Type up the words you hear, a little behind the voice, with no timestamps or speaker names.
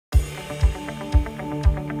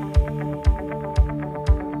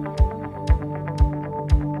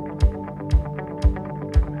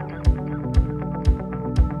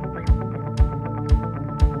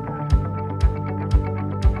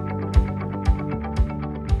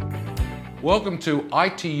Welcome to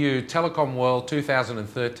ITU Telecom World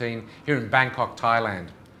 2013 here in Bangkok, Thailand.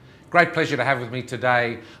 Great pleasure to have with me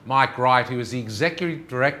today Mike Wright, who is the Executive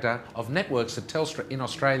Director of Networks at Telstra in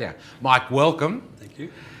Australia. Mike, welcome. Thank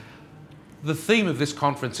you. The theme of this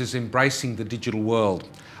conference is embracing the digital world.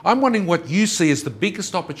 I'm wondering what you see as the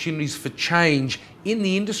biggest opportunities for change in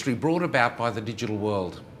the industry brought about by the digital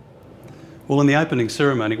world. Well, in the opening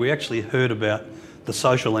ceremony, we actually heard about the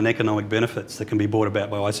social and economic benefits that can be brought about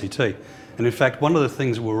by ICT. And in fact, one of the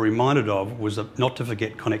things we were reminded of was not to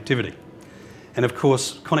forget connectivity. And of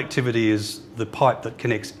course, connectivity is the pipe that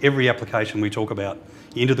connects every application we talk about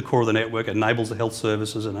into the core of the network, it enables the health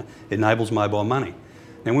services and it enables mobile money.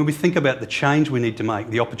 Now, when we think about the change we need to make,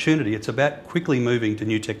 the opportunity, it's about quickly moving to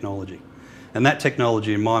new technology. And that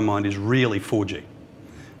technology, in my mind, is really 4G.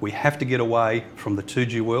 We have to get away from the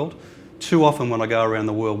 2G world. Too often when I go around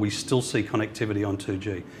the world, we still see connectivity on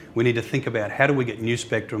 2G. We need to think about how do we get new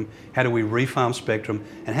spectrum, how do we refarm spectrum,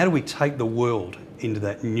 and how do we take the world into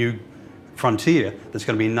that new frontier that's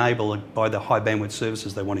going to be enabled by the high bandwidth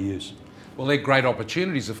services they want to use. Well, they're great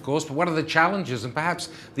opportunities, of course, but what are the challenges and perhaps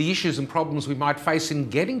the issues and problems we might face in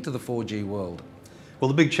getting to the 4G world? Well,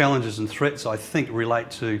 the big challenges and threats, I think, relate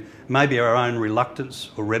to maybe our own reluctance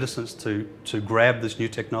or reticence to grab this new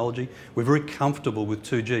technology. We're very comfortable with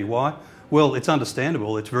 2G. Why? Well, it's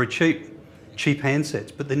understandable. It's very cheap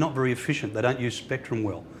handsets, but they're not very efficient. They don't use spectrum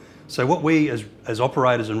well. So what we as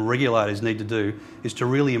operators and regulators need to do is to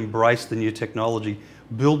really embrace the new technology,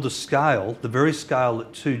 build the scale, the very scale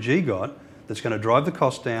that 2G got, that's going to drive the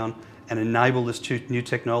cost down and enable this new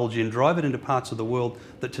technology and drive it into parts of the world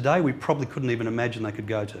that today we probably couldn't even imagine they could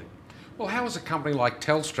go to. Well, how is a company like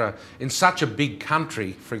Telstra in such a big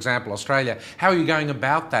country, for example Australia, how are you going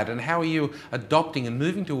about that and how are you adopting and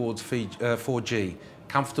moving towards 4G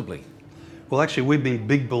comfortably? Well, actually, we've been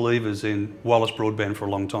big believers in wireless broadband for a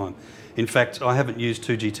long time. In fact, I haven't used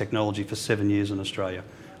 2G technology for 7 years in Australia.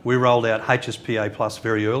 We rolled out HSPA Plus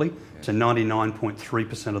very early to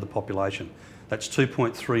 99.3% of the population. That's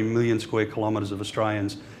 2.3 million square kilometres of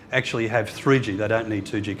Australians actually have 3G. They don't need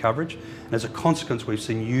 2G coverage. And as a consequence, we've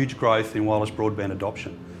seen huge growth in wireless broadband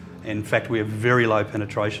adoption. In fact, we have very low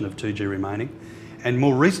penetration of 2G remaining. And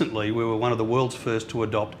more recently, we were one of the world's first to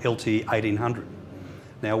adopt LTE 1800.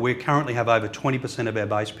 Now, we currently have over 20% of our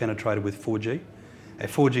base penetrated with 4G. Our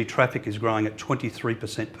 4G traffic is growing at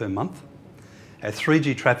 23% per month. Our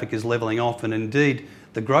 3G traffic is levelling off, and indeed,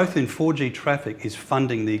 the growth in 4G traffic is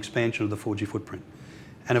funding the expansion of the 4G footprint.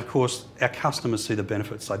 And of course, our customers see the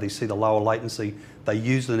benefits. So they see the lower latency, they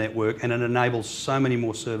use the network, and it enables so many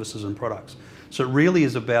more services and products. So it really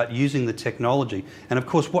is about using the technology. And of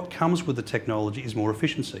course, what comes with the technology is more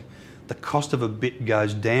efficiency. The cost of a bit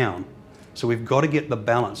goes down. So we've got to get the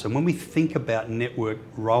balance. And when we think about network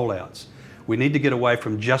rollouts, we need to get away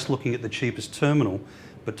from just looking at the cheapest terminal,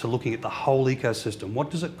 but to looking at the whole ecosystem.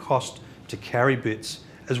 What does it cost to carry bits,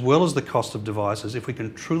 as well as the cost of devices? If we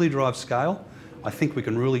can truly drive scale, I think we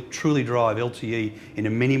can really truly drive LTE into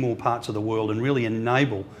many more parts of the world and really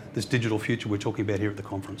enable this digital future we're talking about here at the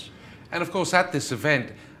conference. And of course, at this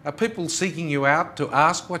event, are people seeking you out to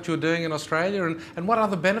ask what you're doing in Australia and what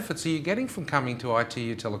other benefits are you getting from coming to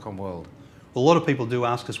ITU Telecom World? Well, a lot of people do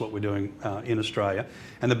ask us what we're doing in Australia,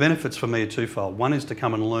 and the benefits for me are twofold. One is to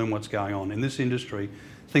come and learn what's going on. In this industry,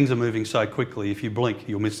 things are moving so quickly, if you blink,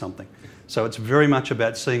 you'll miss something. So it's very much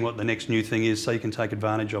about seeing what the next new thing is so you can take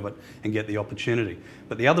advantage of it and get the opportunity.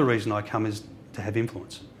 But the other reason I come is to have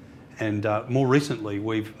influence. And more recently,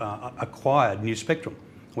 we've acquired new spectrum,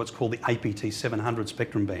 what's called the APT 700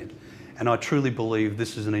 spectrum band. And I truly believe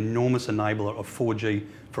this is an enormous enabler of 4G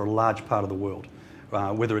for a large part of the world.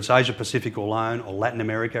 Whether it's Asia Pacific alone or Latin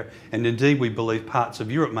America, and indeed we believe parts of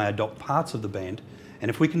Europe may adopt parts of the band, and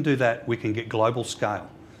if we can do that, we can get global scale.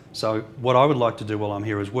 So what I would like to do while I'm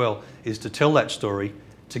here as well is to tell that story,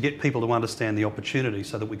 to get people to understand the opportunity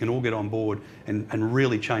so that we can all get on board and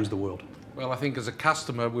really change the world. Well, I think as a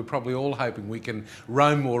customer, we're probably all hoping we can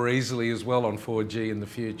roam more easily as well on 4G in the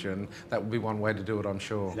future, and that would be one way to do it, I'm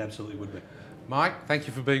sure. It absolutely would be. Mike, thank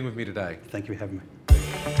you for being with me today. Thank you for having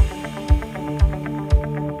me.